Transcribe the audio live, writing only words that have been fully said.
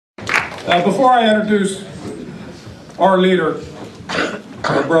Before I introduce our leader,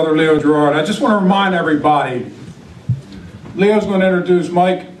 our brother Leo Gerard, I just want to remind everybody, Leo's going to introduce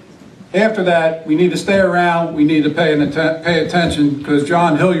Mike. After that, we need to stay around, we need to pay attention, because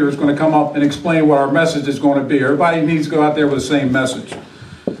John Hillier is going to come up and explain what our message is going to be. Everybody needs to go out there with the same message.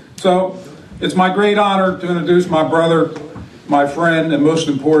 So, it's my great honor to introduce my brother, my friend, and most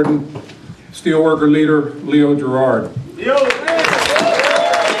important, steelworker leader, Leo Gerard.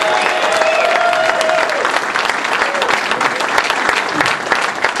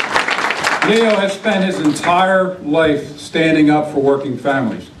 Leo has spent his entire life standing up for working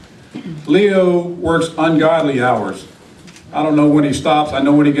families. Leo works ungodly hours. I don't know when he stops. I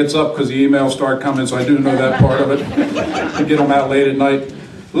know when he gets up because the emails start coming, so I do know that part of it, to get him out late at night.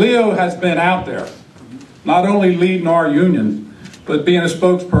 Leo has been out there, not only leading our union, but being a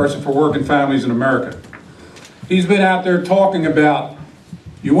spokesperson for working families in America. He's been out there talking about,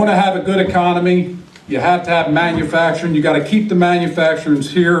 you want to have a good economy, you have to have manufacturing, you got to keep the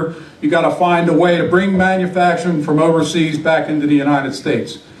manufacturers here, you got to find a way to bring manufacturing from overseas back into the United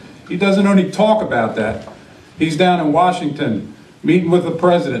States. He doesn't only talk about that. He's down in Washington meeting with the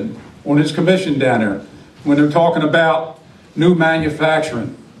president on his commission down there when they're talking about new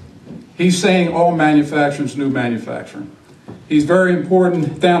manufacturing. He's saying all manufacturing is new manufacturing. He's very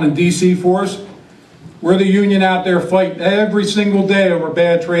important down in DC for us. We're the union out there fighting every single day over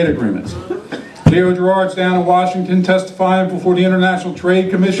bad trade agreements. Leo Gerard's down in Washington testifying before the International Trade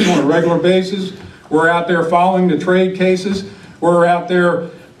Commission on a regular basis. We're out there following the trade cases. We're out there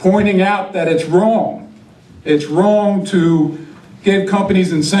pointing out that it's wrong. It's wrong to give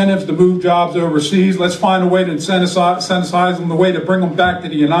companies incentives to move jobs overseas. Let's find a way to incentivize them, the way to bring them back to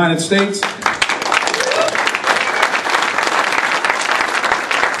the United States.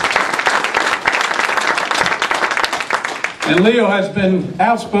 And Leo has been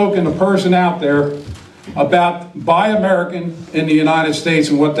outspoken, a person out there, about Buy American in the United States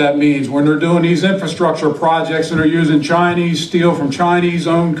and what that means. When they're doing these infrastructure projects and they're using Chinese steel from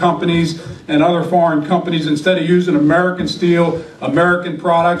Chinese-owned companies and other foreign companies, instead of using American steel, American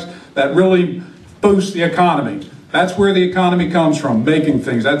products, that really boosts the economy. That's where the economy comes from, making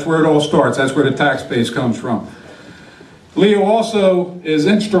things. That's where it all starts. That's where the tax base comes from. Leo also is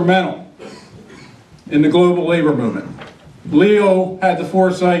instrumental in the global labor movement. Leo had the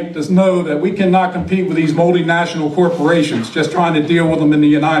foresight to know that we cannot compete with these multinational corporations just trying to deal with them in the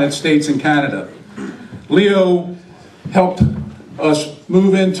United States and Canada. Leo helped us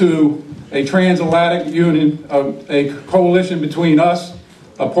move into a transatlantic union, a coalition between us,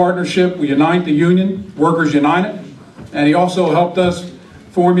 a partnership. We unite the union, Workers United, and he also helped us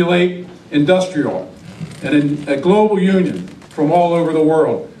formulate industrial and a global union from all over the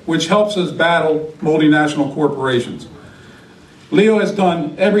world, which helps us battle multinational corporations. Leo has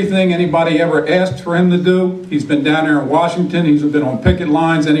done everything anybody ever asked for him to do. He's been down there in Washington. He's been on picket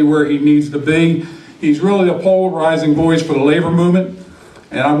lines anywhere he needs to be. He's really a polarizing voice for the labor movement.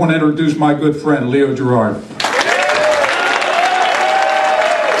 And I want to introduce my good friend, Leo Gerard.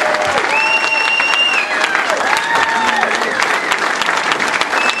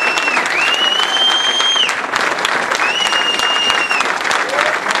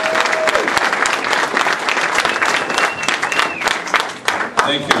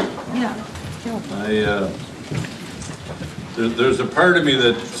 Thank you. There's a part of me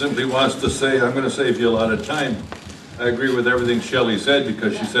that simply wants to say, I'm going to save you a lot of time. I agree with everything Chellie said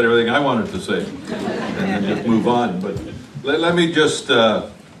because she said everything I wanted to say. And then just move on. But let me just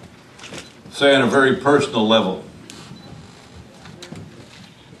say on a very personal level,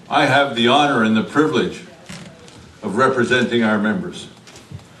 I have the honor and the privilege of representing our members.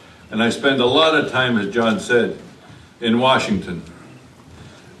 And I spend a lot of time, as John said, in Washington.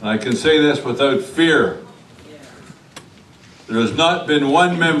 And I can say this without fear. There has not been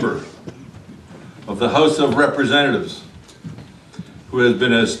one member of the House of Representatives who has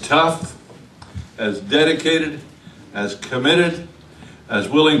been as tough, as dedicated, as committed, as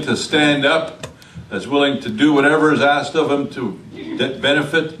willing to stand up, as willing to do whatever is asked of him to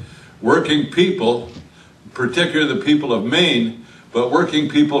benefit working people, particularly the people of Maine, but working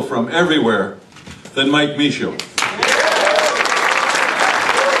people from everywhere, than Mike Michaud.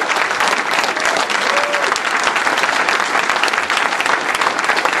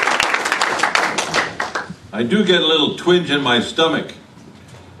 I do get a little twinge in my stomach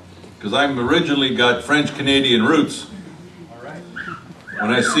because I'm originally got French-Canadian roots.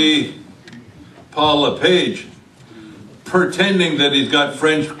 When I see Paul LePage pretending that he's got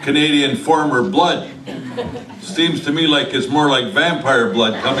French-Canadian former blood, seems to me like it's more like vampire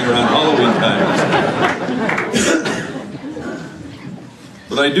blood coming around Halloween time.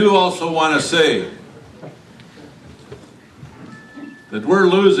 But I do also want to say that we're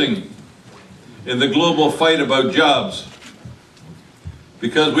losing in the global fight about jobs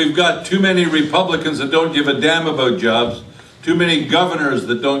because we've got too many Republicans that don't give a damn about jobs, too many governors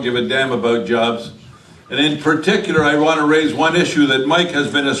that don't give a damn about jobs, and in particular I want to raise one issue that Mike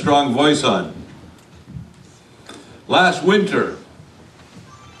has been a strong voice on. Last winter,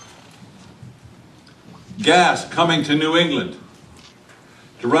 gas coming to New England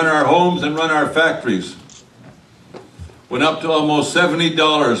to run our homes and run our factories went up to almost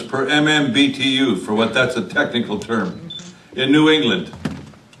 $70 per MMBTU, for what that's a technical term, in New England.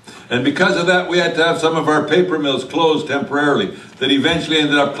 And because of that, we had to have some of our paper mills closed temporarily, that eventually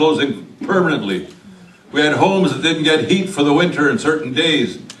ended up closing permanently. We had homes that didn't get heat for the winter in certain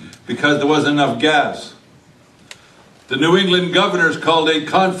days because there wasn't enough gas. The New England governors called a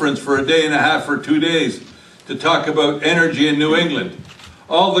conference for a day and a half or 2 days to talk about energy in New England.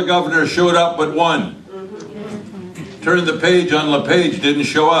 All the governors showed up but one. Turned the page on LePage, didn't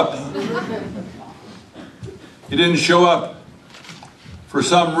show up. He didn't show up for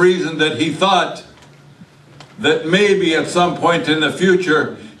some reason that he thought that maybe at some point in the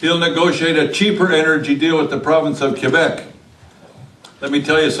future he'll negotiate a cheaper energy deal with the province of Quebec. Let me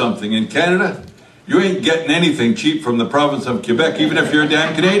tell you something, in Canada, you ain't getting anything cheap from the province of Quebec, even if you're a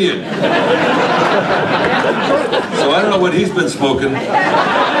damn Canadian. So I don't know what he's been smoking.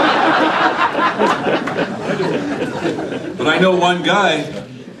 But I know one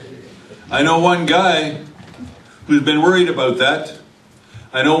guy who's been worried about that.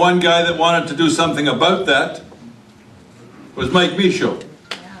 I know one guy that wanted to do something about that. Was Mike Michaud.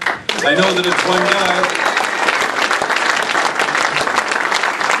 I know that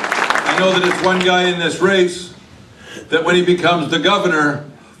it's one guy in this race that when he becomes the governor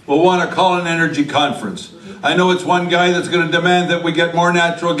will want to call an energy conference. I know it's one guy that's going to demand that we get more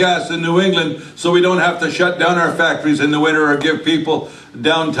natural gas in New England so we don't have to shut down our factories in the winter or give people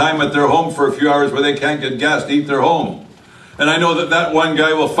downtime at their home for a few hours where they can't get gas to heat their home. And I know that that one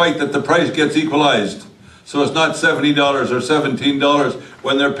guy will fight that the price gets equalized. So it's not $70 or $17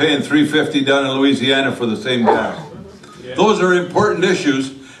 when they're paying $3.50 down in Louisiana for the same gas. Those are important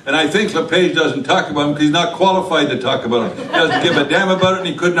issues. And I think LePage doesn't talk about them because he's not qualified to talk about them. He doesn't give a damn about it, and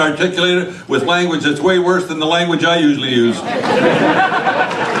he couldn't articulate it with language that's way worse than the language I usually use.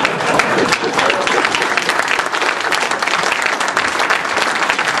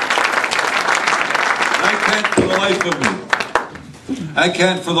 I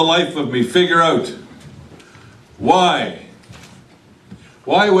can't for the life of me figure out why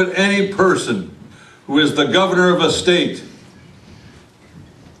would any person who is the governor of a state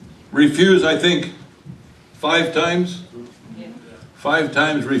refuse, I think, 5 times? 5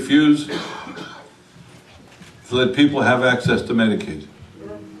 times refuse to let people have access to Medicaid.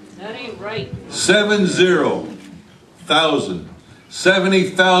 That ain't right. 70,000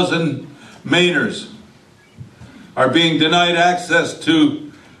 Mainers are being denied access to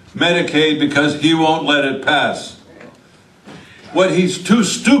Medicaid because he won't let it pass. What he's too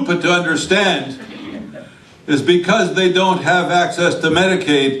stupid to understand is because they don't have access to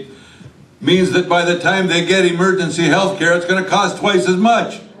Medicaid means that by the time they get emergency health care, it's going to cost twice as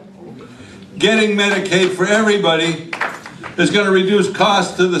much. Getting Medicaid for everybody is going to reduce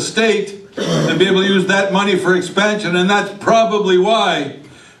costs to the state and be able to use that money for expansion, and that's probably why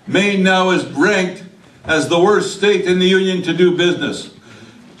Maine now is ranked as the worst state in the union to do business.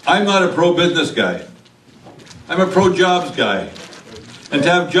 I'm not a pro-business guy. I'm a pro-jobs guy. And to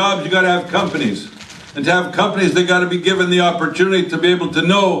have jobs, you got to have companies. And to have companies, they got to be given the opportunity to be able to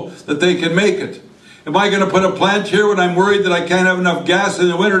know that they can make it. Am I going to put a plant here when I'm worried that I can't have enough gas in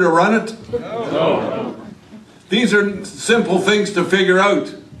the winter to run it? No. These are simple things to figure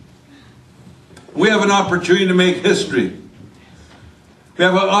out. We have an opportunity to make history. We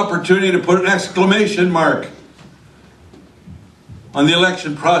have an opportunity to put an exclamation mark on the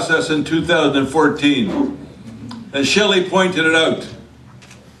election process in 2014. And Chellie pointed it out.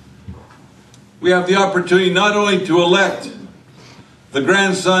 We have the opportunity not only to elect the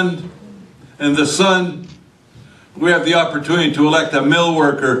grandson and the son, but we have the opportunity to elect a mill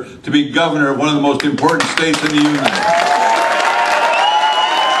worker to be governor of one of the most important states in the union.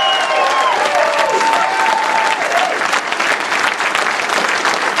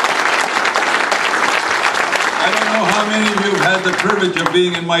 I don't know how many of you have had the privilege of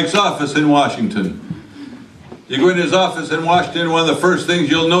being in Mike's office in Washington. You go in his office in Washington, one of the first things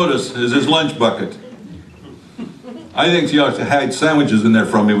you'll notice is his lunch bucket. I think he ought to hide sandwiches in there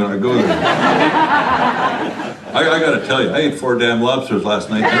from me when I go there. I got to tell you, I ate 4 damn lobsters last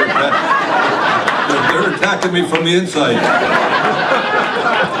night. They were attacking me from the inside.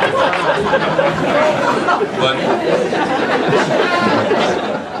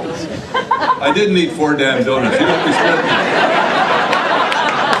 I didn't eat 4 damn donuts. You don't be spreading.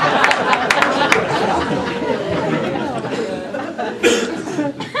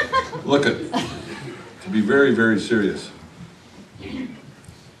 Look, to be very, very serious,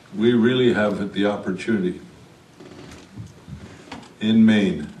 we really have the opportunity in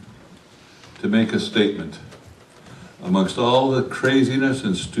Maine to make a statement amongst all the craziness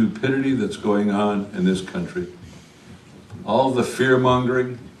and stupidity that's going on in this country. All the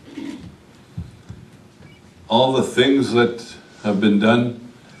fear-mongering, all the things that have been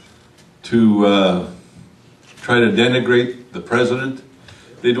done to try to denigrate the president.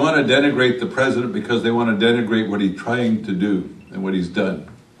 They'd want to denigrate the president because they want to denigrate what he's trying to do and what he's done.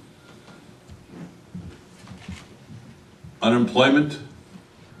 Unemployment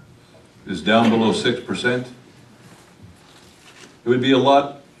is down below 6%. It would be a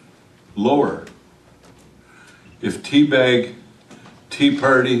lot lower if teabag, Tea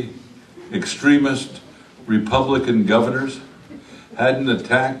Party, extremist Republican governors hadn't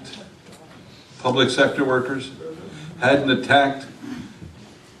attacked public sector workers, hadn't attacked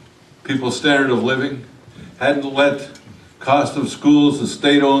people's standard of living, hadn't let cost of schools and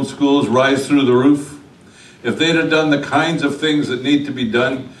state-owned schools rise through the roof. If they'd have done the kinds of things that need to be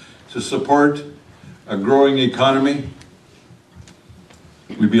done to support a growing economy,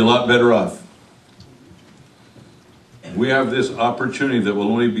 we'd be a lot better off. We have this opportunity that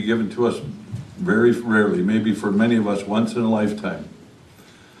will only be given to us very rarely, maybe for many of us once in a lifetime,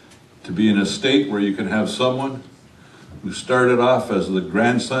 to be in a state where you can have someone who started off as the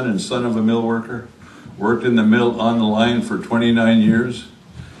grandson and son of a mill worker, worked in the mill on the line for 29 years,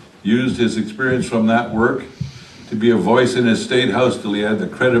 used his experience from that work to be a voice in his state house till he had the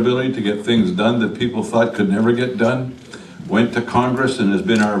credibility to get things done that people thought could never get done, went to Congress and has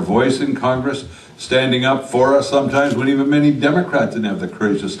been our voice in Congress, standing up for us sometimes when even many Democrats didn't have the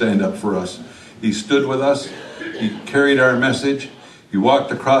courage to stand up for us. He stood with us, he carried our message, he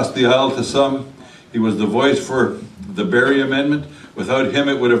walked across the aisle to some, he was the voice for the Berry Amendment. Without him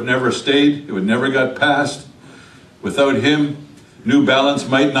it would have never stayed, it would never got passed. Without him, New Balance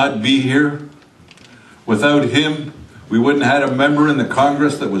might not be here. Without him, we wouldn't have had a member in the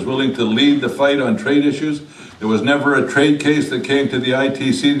Congress that was willing to lead the fight on trade issues. There was never a trade case that came to the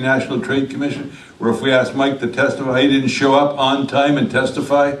ITC, the National Trade Commission, where if we asked Mike to testify, he didn't show up on time and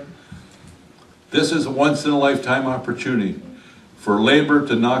testify. This is a once-in-a-lifetime opportunity for Labour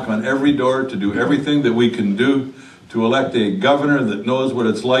to knock on every door, to do everything that we can do, to elect a governor that knows what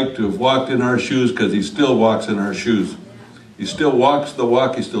it's like to have walked in our shoes, because he still walks in our shoes. He still walks the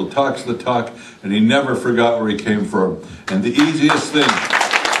walk, he still talks the talk, and he never forgot where he came from. And the easiest thing,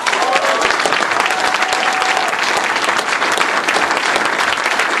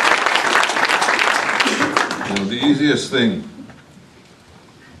 the easiest thing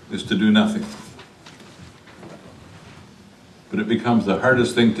is to do nothing. But it becomes the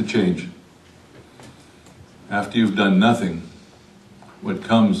hardest thing to change. After you've done nothing, what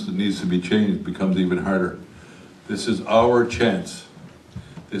comes that needs to be changed becomes even harder. This is our chance.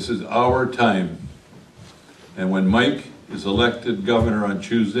 This is our time. And when Mike is elected governor on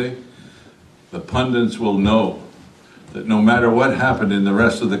Tuesday, the pundits will know that no matter what happened in the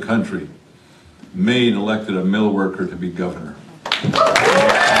rest of the country, Maine elected a mill worker to be governor.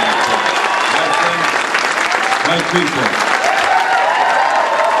 Mike Michaud.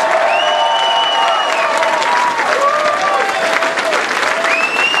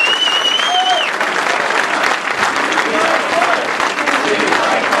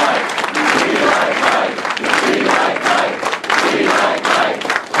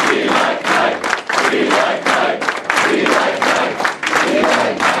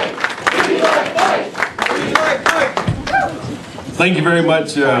 Thank you very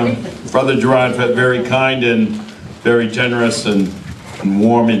much, Brother Gerard, for that very kind and very generous and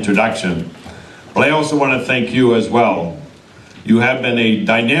warm introduction. But I also want to thank you as well. You have been a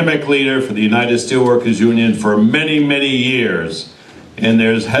dynamic leader for the United Steelworkers Union for many, many years. And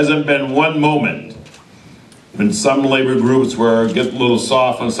there hasn't been one moment when some labor groups were getting a little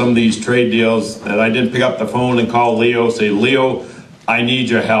soft on some of these trade deals that I didn't pick up the phone and call Leo, say, Leo, I need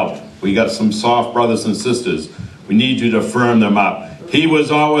your help. We got some soft brothers and sisters. We need you to firm them up. He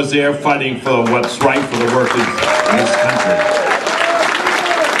was always there fighting for what's right for the workers in this country.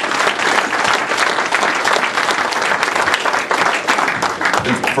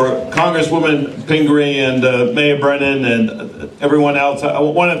 And for Congresswoman Pingree and Mayor Brennan and everyone else, I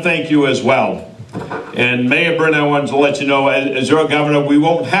want to thank you as well. And Mayor Brennan, I wanted to let you know, as your governor, we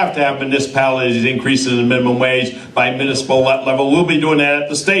won't have to have municipalities increasing the minimum wage by municipal level. We'll be doing that at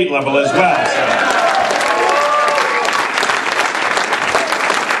the state level as well. So.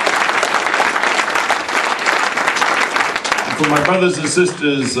 For my brothers and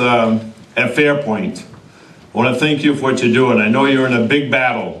sisters at Fairpoint, I want to thank you for what you're doing. I know you're in a big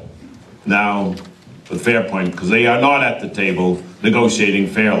battle now with Fairpoint because they are not at the table negotiating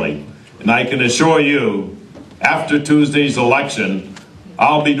fairly. And I can assure you, after Tuesday's election,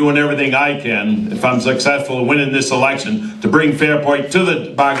 I'll be doing everything I can, if I'm successful in winning this election, to bring Fairpoint to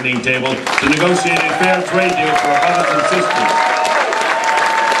the bargaining table to negotiate a fair trade deal for our brothers and sisters.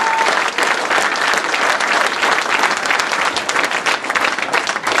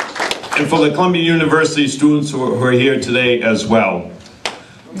 And for the Columbia University students who are here today as well.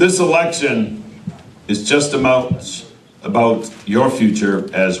 This election is just about your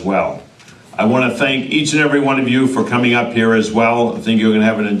future as well. I want to thank each and every one of you for coming up here as well. I think you're going to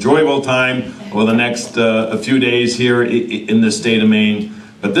have an enjoyable time over the next a few days here in the state of Maine.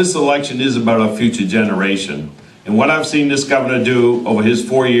 But this election is about our future generation. And what I've seen this governor do over his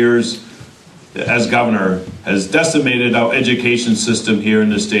 4 years as governor has decimated our education system here in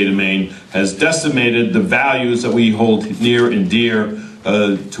the state of Maine, has decimated the values that we hold near and dear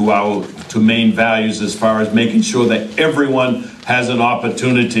to Maine values, as far as making sure that everyone has an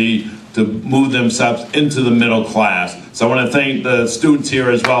opportunity to move themselves into the middle class. So I want to thank the students here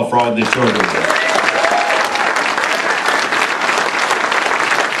as well for all their children.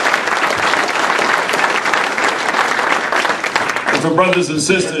 And for brothers and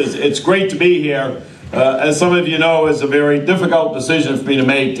sisters, it's great to be here. As some of you know, it's a very difficult decision for me to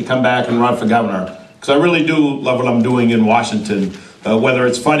make to come back and run for governor, because I really do love what I'm doing in Washington. Whether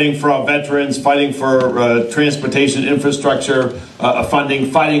it's fighting for our veterans, fighting for transportation infrastructure,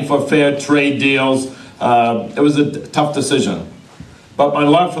 fighting for fair trade deals. It was a tough decision. But my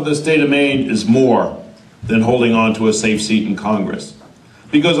love for the state of Maine is more than holding on to a safe seat in Congress.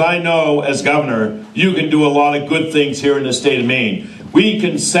 Because I know, as governor, you can do a lot of good things here in the state of Maine. We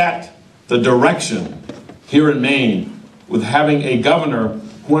can set the direction here in Maine with having a governor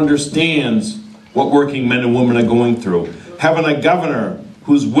who understands what working men and women are going through. Having a governor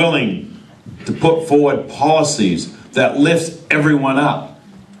who's willing to put forward policies that lifts everyone up.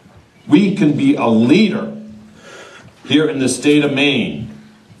 We can be a leader here in the state of Maine,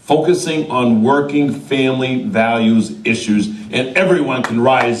 focusing on working family values issues, and everyone can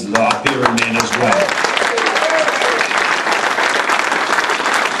rise up here in Maine as well.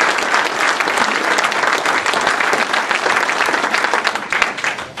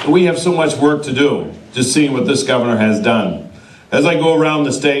 We have so much work to do, just seeing what this governor has done. As I go around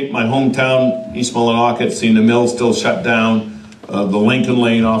the state, my hometown, East Millinocket, seeing the mill still shut down, the Lincoln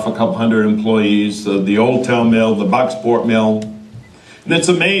laying off a couple hundred employees, the Old Town Mill, the Bucksport Mill. And it's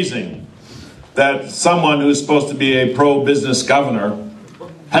amazing that someone who's supposed to be a pro-business governor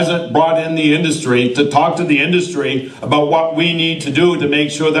hasn't brought in the industry to talk to the industry about what we need to do to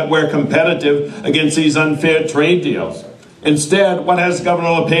make sure that we're competitive against these unfair trade deals. Instead, what has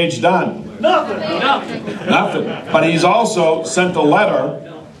Governor LePage done? Nothing. Nothing. But he's also sent a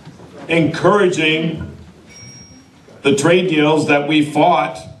letter encouraging the trade deals that we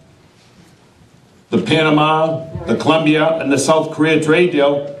fought, the Panama, the Colombia, and the South Korea trade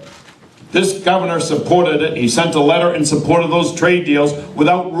deal. This governor supported it. He sent a letter in support of those trade deals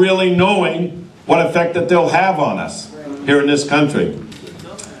without really knowing what effect that they'll have on us here in this country.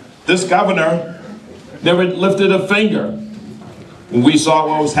 This governor never lifted a finger when we saw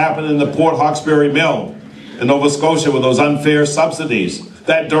what was happening in the Port Hawkesbury Mill in Nova Scotia with those unfair subsidies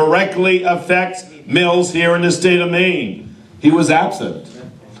that directly affects mills here in the state of Maine. He was absent.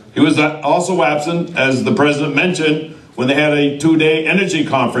 He was also absent, as the president mentioned, when they had a two-day energy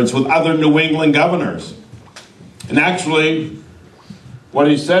conference with other New England governors. And actually, what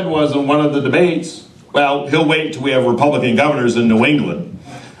he said was in one of the debates, well, he'll wait until we have Republican governors in New England.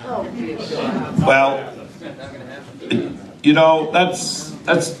 Well, you know, that's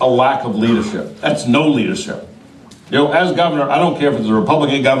a lack of leadership. That's no leadership. You know, as governor, I don't care if it's a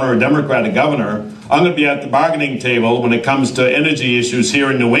Republican governor or a Democratic governor, I'm going to be at the bargaining table when it comes to energy issues here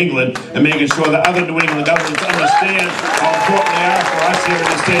in New England and making sure that other New England governors understand how important they are for us here in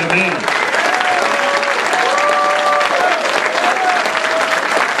the state of Maine.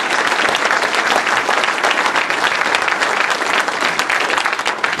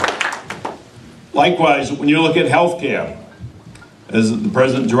 Likewise, when you look at health care, as the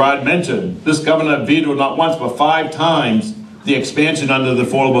President Gerard mentioned, this governor vetoed not once but 5 times the expansion under the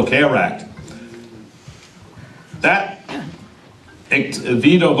Affordable Care Act. That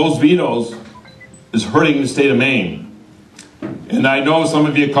veto, those vetoes, is hurting the state of Maine. And I know some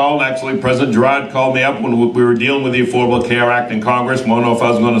of you called, actually President Gerard called me up when we were dealing with the Affordable Care Act in Congress, wanted to know if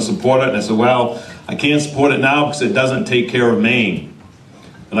I was going to support it, and I said, well, I can't support it now because it doesn't take care of Maine.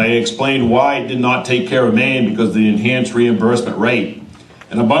 and I explained why it did not take care of Maine because of the enhanced reimbursement rate.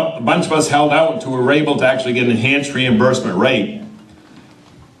 And a bunch of us held out until we were able to actually get an enhanced reimbursement rate.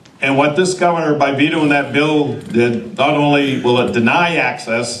 And what this governor, by vetoing that bill, did, not only will it deny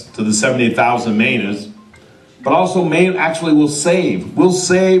access to the 70,000 Mainers, but also Maine actually will save. We'll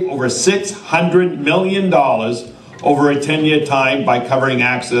save over $600 million over a 10-year time by covering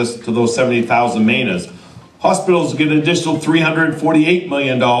access to those 70,000 Mainers. Hospitals get an additional $348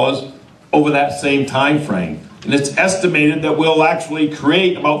 million over that same time frame. And it's estimated that we'll actually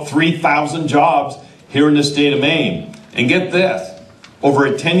create about 3,000 jobs here in the state of Maine. And get this, over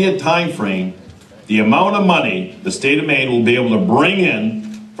a 10-year time frame, the amount of money the state of Maine will be able to bring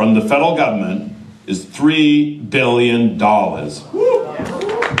in from the federal government is $3 billion.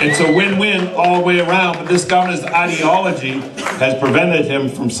 It's a win-win all the way around, but this governor's ideology has prevented him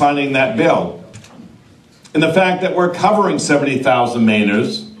from signing that bill. And the fact that we're covering 70,000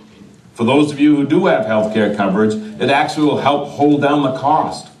 Mainers, for those of you who do have health care coverage, it actually will help hold down the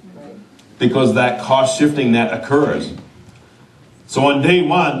cost because that cost shifting that occurs. So on day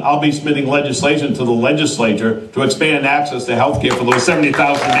one, I'll be submitting legislation to the legislature to expand access to health care for those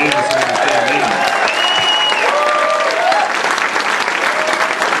 70,000 Mainers in the state of Maine.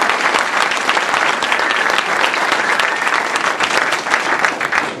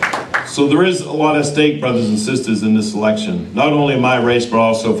 So there is a lot at stake, brothers and sisters, in this election. Not only in my race, but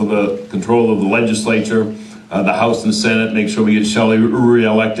also for the control of the legislature, the House and Senate, make sure we get Chellie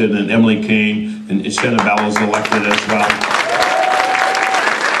re-elected and Emily Kane and Shinn elected as well.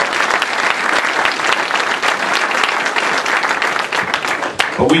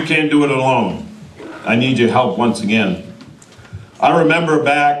 But we can't do it alone. I need your help once again. I remember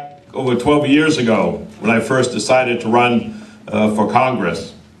back over 12 years ago when I first decided to run for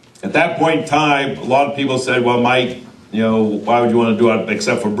Congress. At that point in time, a lot of people said, well, Mike, you know, why would you want to do it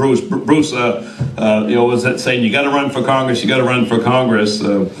except for Bruce? Bruce, you know, was saying, you got to run for Congress, you got to run for Congress.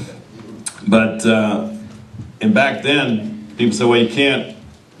 And back then, people said, well, you can't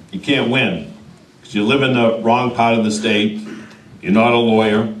win because you live in the wrong part of the state. You're not a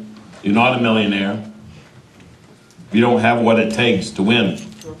lawyer. You're not a millionaire. You don't have what it takes to win.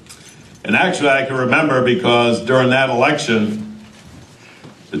 And actually, I can remember because during that election,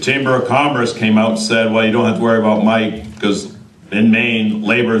 the Chamber of Commerce came out and said, well, you don't have to worry about Mike because in Maine,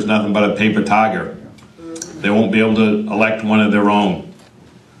 labor is nothing but a paper tiger. They won't be able to elect one of their own.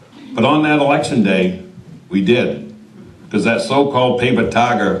 But on that election day, we did. Because that so-called paper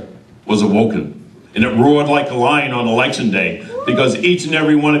tiger was awoken. And it roared like a lion on election day. Because each and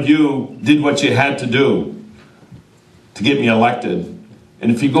every one of you did what you had to do to get me elected.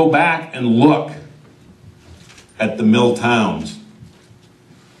 And if you go back and look at the mill towns,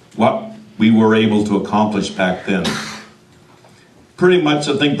 what we were able to accomplish back then. Pretty much,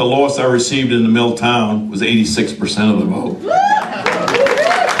 I think the lowest I received in the mill town was 86% of the vote.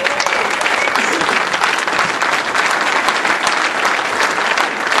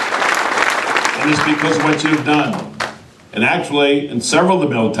 And it's because of what you've done. And actually, in several of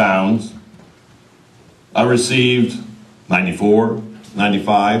the mill towns, I received 94,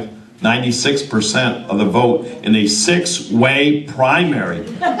 95, 96% of the vote in a 6-way primary.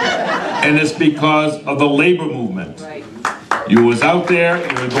 And it's because of the labor movement. Right. You was out there,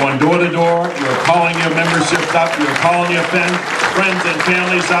 you were going door to door, you were calling your memberships up, you were calling your friends and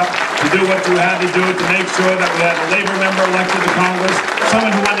families up to do what you had to do to make sure that we had a labor member elected to Congress,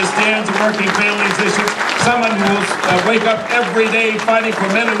 someone who understands the working families issues, someone who will wake up every day fighting for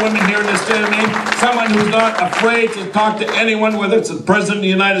men and women here in the state of Maine, someone who's not afraid to talk to anyone, whether it's the President of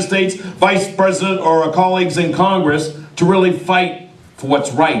the United States, Vice President, or our colleagues in Congress, to really fight for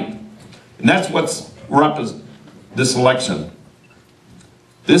what's right. And that's we're up to this election.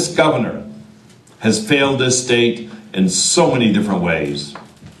 This governor has failed this state in so many different ways.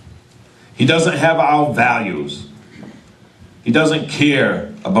 He doesn't have our values. He doesn't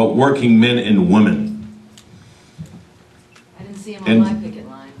care about working men and women. I didn't see him on my picket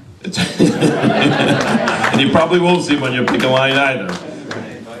line. And you probably won't see him on your picket line either.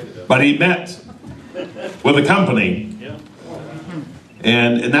 But he met with a company.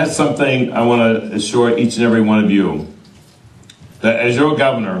 And that's something I want to assure each and every one of you. That as your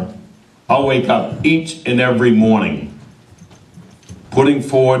governor, I'll wake up each and every morning putting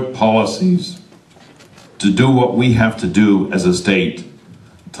forward policies to do what we have to do as a state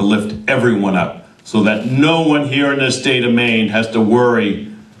to lift everyone up so that no one here in the state of Maine has to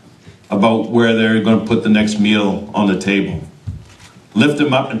worry about where they're going to put the next meal on the table. Lift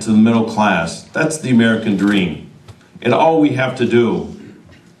them up into the middle class. That's the American dream. And all we have to do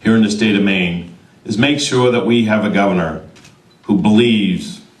here in the state of Maine is make sure that we have a governor who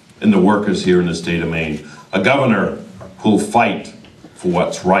believes and the workers here in the state of Maine. A governor who'll fight for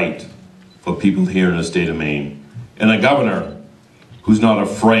what's right for people here in the state of Maine. And a governor who's not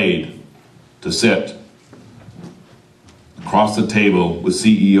afraid to sit across the table with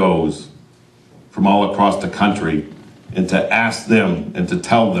CEOs from all across the country and to ask them and to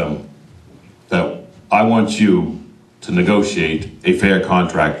tell them that I want you to negotiate a fair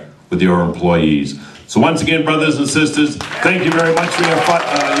contract with your employees. So once again, brothers and sisters, thank you very much for your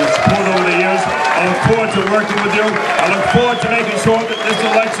support over the years. I look forward to working with you. I look forward to making sure that this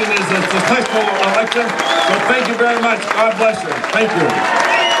election is a successful election. So thank you very much. God bless you. Thank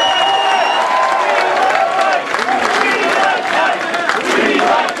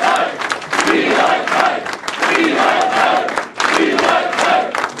you.